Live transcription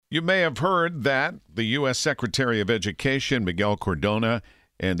You may have heard that the U.S. Secretary of Education, Miguel Cardona,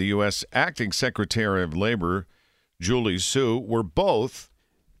 and the U.S. Acting Secretary of Labor, Julie Su, were both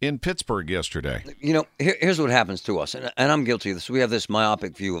in Pittsburgh yesterday. You know, here's what happens to us, and I'm guilty of this. We have this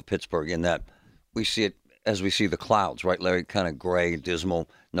myopic view of Pittsburgh in that we see it as we see the clouds, right, Larry? Kind of gray, dismal,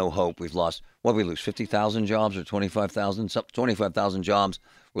 no hope. We've lost, what did we lose, 50,000 jobs or 25,000? 25,000 jobs.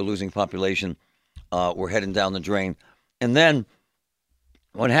 We're losing population. We're heading down the drain. And then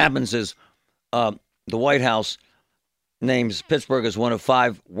what happens is the White House names Pittsburgh as one of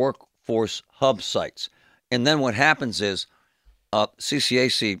 5 workforce hub sites. And then what happens is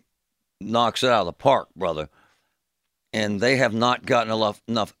CCAC knocks it out of the park, brother. And they have not gotten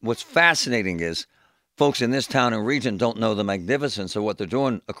enough. What's fascinating is folks in this town and region don't know the magnificence of what they're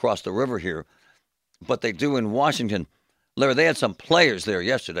doing across the river here, but they do in Washington. Larry, they had some players there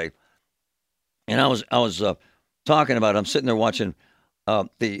yesterday. And I was talking about it. I'm sitting there watching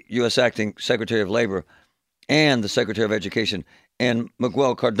the U.S. Acting Secretary of Labor and the Secretary of Education. And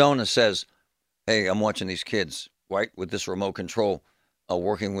Miguel Cardona says, hey, I'm watching these kids, right, with this remote control,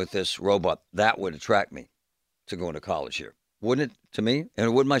 working with this robot. That would attract me to going to college here. Wouldn't it to me? And it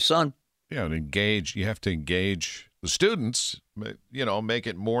would my son. Yeah, and engage. You have to engage the students, you know, make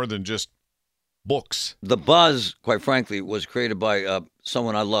it more than just books. The buzz, quite frankly, was created by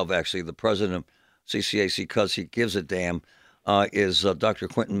someone I love, actually, the president of CCAC, because he gives a damn, is Dr.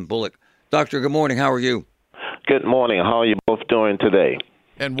 Quinton Bullock. Doctor, good morning. How are you? Good morning. How are you both doing today?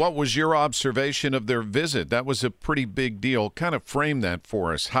 And what was your observation of their visit? That was a pretty big deal. Kind of frame that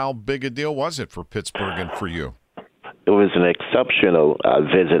for us. How big a deal was it for Pittsburgh and for you? It was an exceptional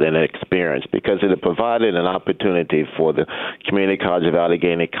visit and experience because it provided an opportunity for the Community College of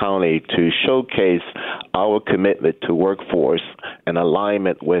Allegheny County to showcase our commitment to workforce and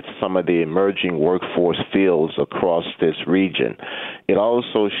alignment with some of the emerging workforce fields across this region. It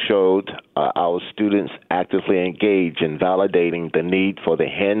also showed our students actively engaged in validating the need for the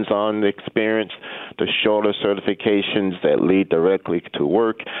hands-on experience, the shorter certifications that lead directly to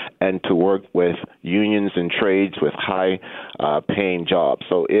work, and to work with unions and trades with high-paying jobs.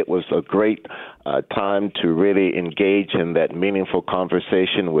 So it was a great time to really engage in that meaningful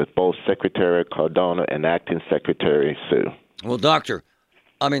conversation with both Secretary Cardona and Acting Secretary Su. Well, Doctor,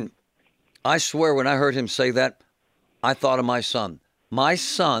 I mean, I swear when I heard him say that, I thought of my son. My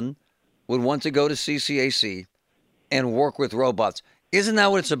son would want to go to CCAC and work with robots. Isn't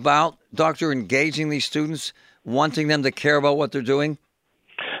that what it's about, Doctor, engaging these students, wanting them to care about what they're doing?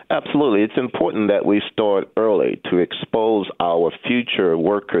 Absolutely. It's important that we start early to expose our future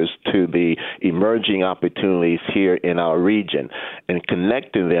workers to the emerging opportunities here in our region and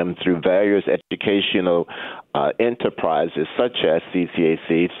connecting them through various educational enterprises such as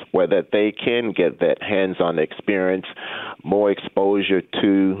CCAC, where that they can get that hands-on experience, more exposure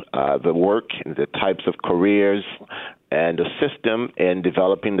to the work and the types of careers, and assist them in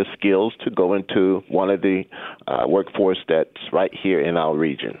developing the skills to go into one of the workforce that's right here in our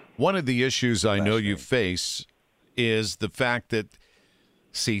region. One of the issues I know you face is the fact that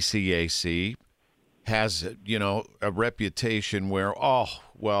CCAC has, you know, a reputation where,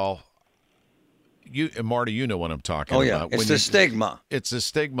 Marty, you know what I'm talking about. Oh, yeah. It's the stigma. It's a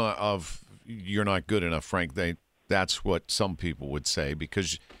stigma of you're not good enough, Frank. That's what some people would say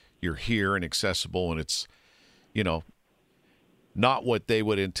because you're here and accessible, and it's, you know, not what they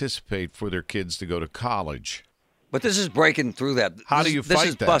would anticipate for their kids to go to college. But this is breaking through that. How do you fight that? This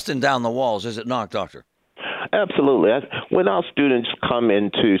is busting down the walls, is it not, Doctor? Absolutely. When our students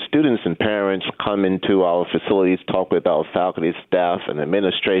and parents come into our facilities, talk with our faculty, staff, and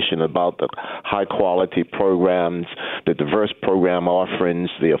administration about the high-quality programs, the diverse program offerings,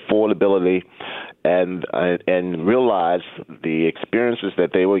 the affordability, and realize the experiences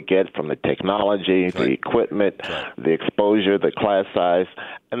that they would get from the technology, the equipment, the exposure, the class size,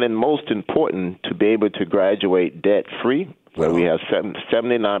 and then most important, to be able to graduate debt-free, where we have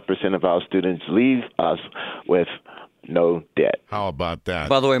 79% of our students leave us with no debt. How about that?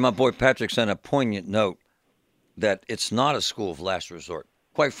 By the way, my boy Patrick sent a poignant note that it's not a school of last resort.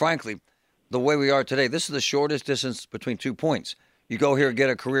 Quite frankly, the way we are today, this is the shortest distance between 2 points. You go here, get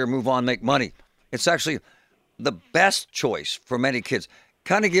a career, move on, make money. It's actually the best choice for many kids.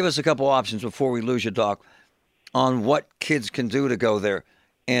 Kind of give us a couple options before we lose you, Doc, on what kids can do to go there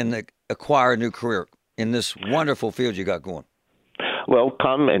and acquire a new career in this wonderful field you got going. Well,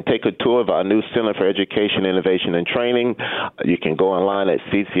 come and take a tour of our new Center for Education, Innovation, and Training. You can go online at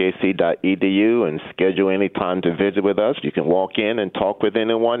ccac.edu and schedule any time to visit with us. You can walk in and talk with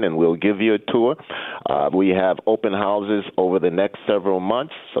anyone, and we'll give you a tour. We have open houses over the next several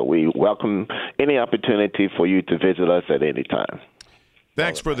months, so we welcome any opportunity for you to visit us at any time.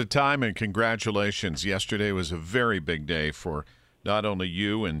 Thanks for the time and congratulations. Yesterday was a very big day for not only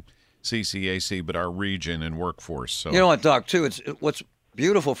you and CCAC, but our region and workforce. So you know what, Doc, too, what's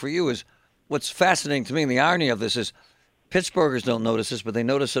beautiful for you is what's fascinating to me, and the irony of this is Pittsburghers don't notice this, but they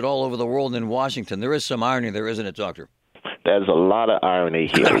notice it all over the world and in Washington. There is some irony there, isn't it, Doctor? There's a lot of irony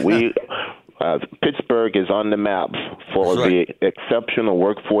here. Pittsburgh is on the map for the exceptional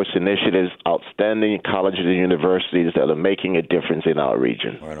workforce initiatives, outstanding colleges and universities that are making a difference in our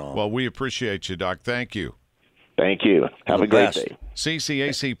region. Right on. Well, we appreciate you, Doc. Thank you. Thank you. Have a great day.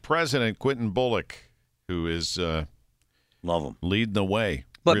 CCAC President Quinton Bullock, who is love him, leading the way.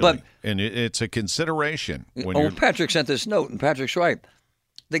 But it's a consideration. When Patrick sent this note, and Patrick's right.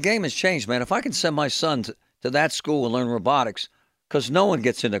 The game has changed, man. If I can send my son to that school and learn robotics, because no one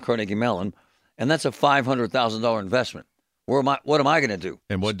gets into Carnegie Mellon, and that's a $500,000 investment. What am I going to do?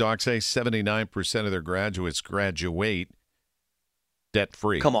 And what Doc say? 79% of their graduates graduate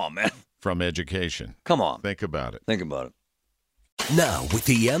debt-free. Come on, man. From education. Come on. Think about it. Think about it. Now, with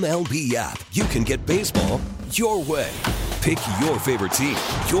the MLB app, you can get baseball your way. Pick your favorite team,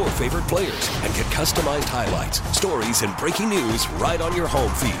 your favorite players, and get customized highlights, stories, and breaking news right on your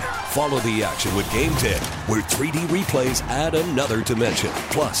home feed. Follow the action with Game Day, where 3D replays add another dimension.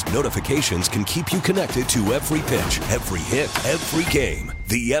 Plus, notifications can keep you connected to every pitch, every hit, every game.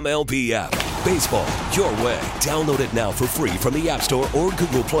 The MLB app. Baseball your way. Download it now for free from the App Store or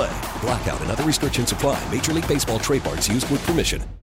Google Play. Blackout and other restrictions apply. Major League Baseball trademarks used with permission.